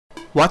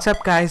What's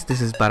up guys, this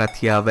is Bharat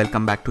here.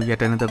 Welcome back to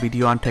yet another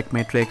video on Tech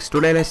Matrix.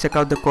 Today let's check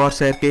out the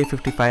Corsair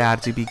K55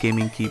 RGB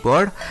gaming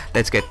keyboard.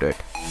 Let's get to it.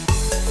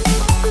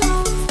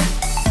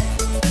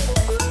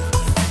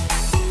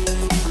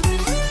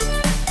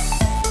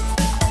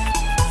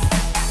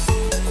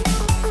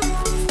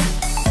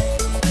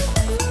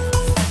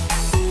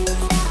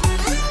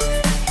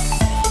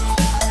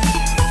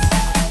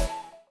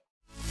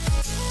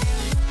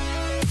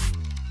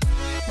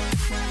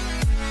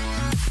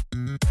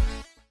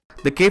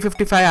 The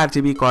K55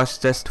 RGB costs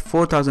just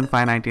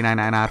 4,599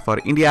 INR for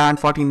India and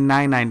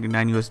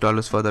 $49.99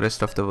 US for the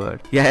rest of the world.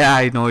 Yeah,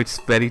 I know it's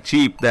very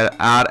cheap. There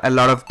are a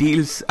lot of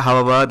deals,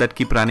 however, that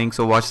keep running,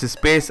 so watch this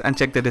space and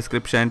check the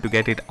description to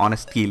get it on a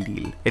steal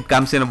deal. It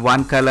comes in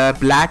one color,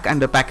 black,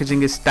 and the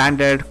packaging is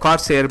standard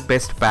Corsair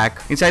Best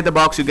Pack. Inside the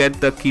box you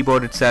get the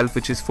keyboard itself,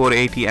 which is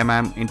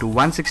 480mm into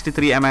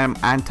 163mm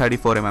and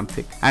 34mm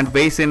thick and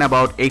weighs in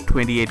about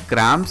 828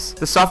 grams.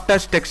 The soft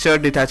touch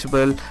textured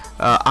detachable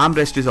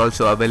armrest is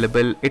also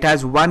available. It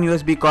has one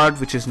USB cord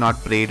which is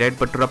not braided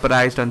but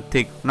rubberized and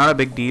thick, not a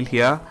big deal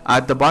here.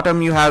 At the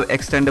bottom you have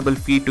extendable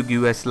feet to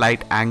give a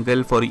slight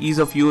angle for ease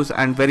of use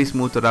and very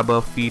smooth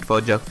rubber feet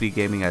for jerk-free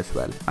gaming as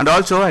well. And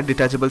also a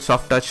detachable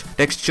soft touch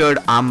textured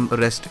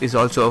armrest is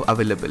also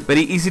available.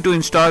 Very easy to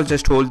install,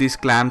 just hold these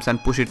clamps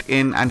and push it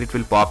in and it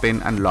will pop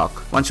in and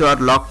lock. Once you are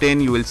locked in,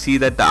 you will see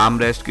that the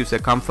armrest gives a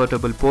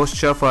comfortable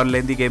posture for a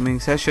lengthy gaming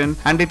session,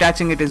 and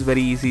detaching it is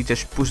very easy.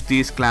 Just push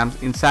these clamps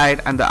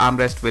inside and the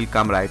armrest will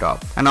come right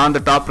off. And on the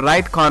top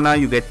right corner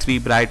you get three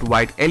bright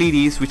white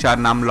LEDs which are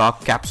num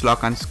lock, caps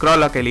lock and scroll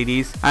lock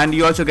LEDs, and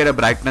you also get a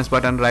brightness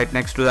button right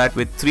next to that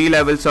with three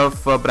levels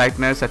of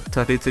brightness at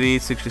 33,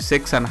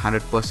 66 and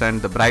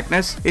 100%. The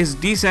brightness is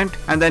decent,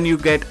 and then you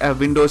get a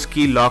Windows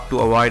key lock to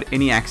avoid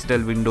any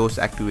accidental Windows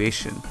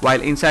activation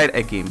while inside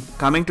a game.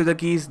 Coming to the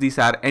keys, these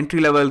are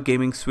entry-level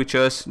gaming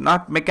switchers,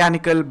 not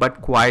mechanical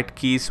but quiet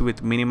keys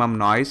with minimum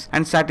noise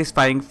and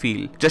satisfying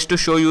feel. Just to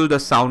show you the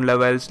sound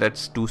levels,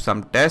 let's do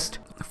some test.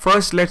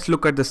 First, let's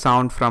look at the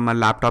sound from a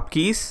laptop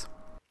keys.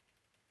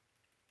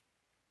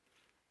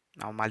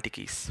 Now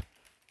multi-keys.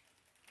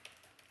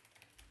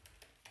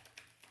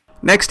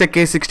 Next, a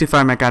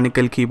K55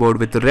 mechanical keyboard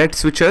with red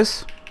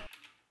switches.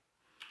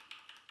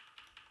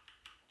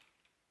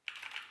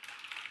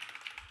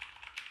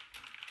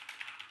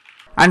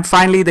 And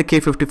finally, the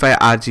K55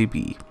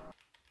 RGB.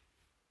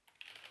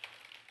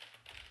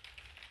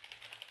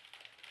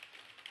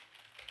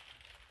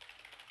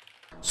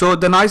 So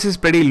the noise is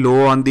pretty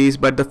low on these,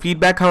 but the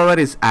feedback however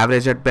is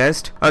average at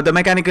best. The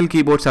mechanical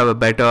keyboards have a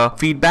better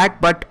feedback,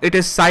 but it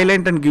is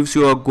silent and gives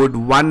you a good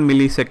 1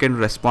 millisecond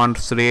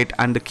response rate,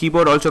 and the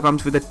keyboard also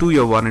comes with a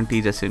 2-year warranty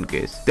just in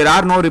case. There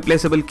are no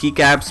replaceable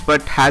keycaps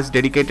but has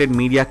dedicated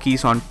media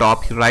keys on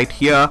top right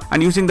here,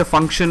 and using the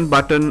function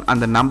button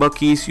and the number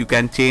keys you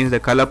can change the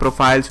color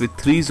profiles with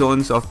 3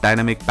 zones of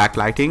dynamic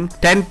backlighting,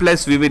 10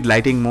 plus vivid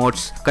lighting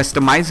modes,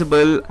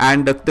 customizable,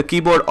 and the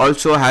keyboard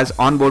also has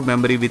onboard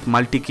memory with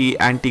multi-key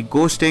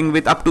anti-ghosting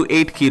with up to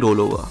 8 key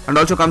rollover, and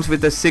also comes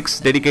with the 6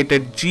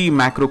 dedicated G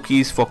macro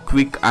keys for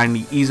quick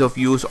and ease of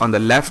use on the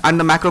left and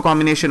the macro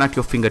combination at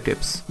your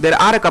fingertips. There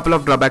are a couple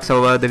of drawbacks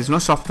however. There is no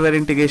software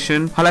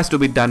integration. All has to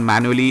be done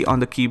manually on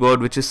the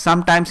keyboard, which is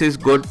sometimes is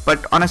good,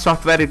 but on a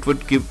software it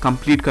would give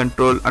complete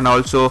control, and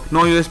also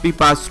no USB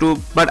pass-through,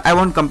 but I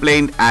won't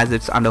complain as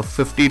it's under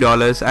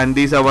 $50 and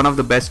these are one of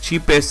the best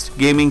cheapest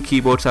gaming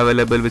keyboards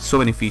available with so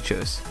many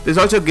features. There's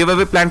also a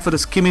giveaway plan for the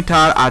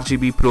Scimitar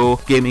RGB Pro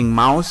gaming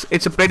mouse.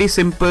 It's pretty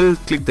simple.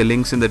 Click the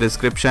links in the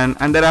description,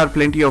 and there are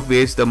plenty of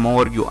ways. The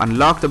more you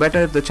unlock, the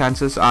better the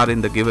chances are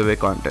in the giveaway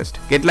contest.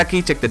 Get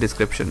lucky, check the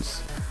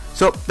descriptions.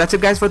 So that's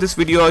it guys for this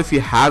video. If you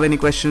have any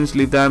questions,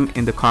 leave them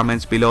in the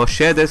comments below.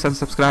 Share this and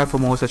subscribe for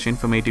more such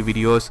informative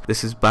videos.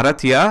 This is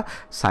Bharat here,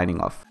 signing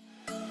off.